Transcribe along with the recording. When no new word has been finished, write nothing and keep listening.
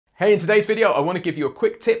Hey, in today's video, I want to give you a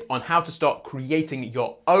quick tip on how to start creating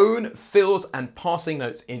your own fills and passing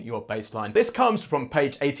notes in your bass line. This comes from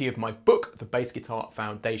page 80 of my book, The Bass Guitar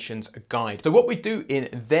Foundations Guide. So what we do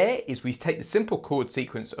in there is we take the simple chord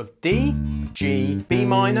sequence of D, G, B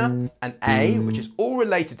minor, and A, which is all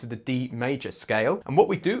related to the D major scale. And what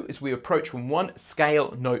we do is we approach from one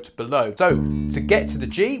scale note below. So to get to the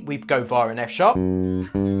G, we go via an F sharp.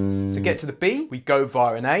 To get to the B, we go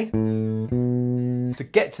via an A. To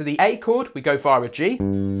get to the A chord, we go via a G.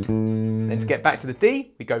 Then to get back to the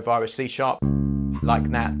D, we go via a C sharp, like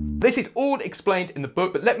that. This is all explained in the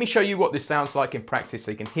book, but let me show you what this sounds like in practice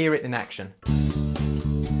so you can hear it in action.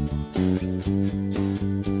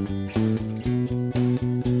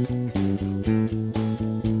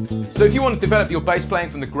 So if you want to develop your bass playing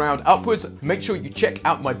from the ground upwards, make sure you check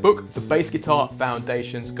out my book, The Bass Guitar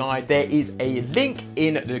Foundations Guide. There is a link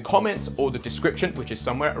in the comments or the description, which is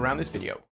somewhere around this video.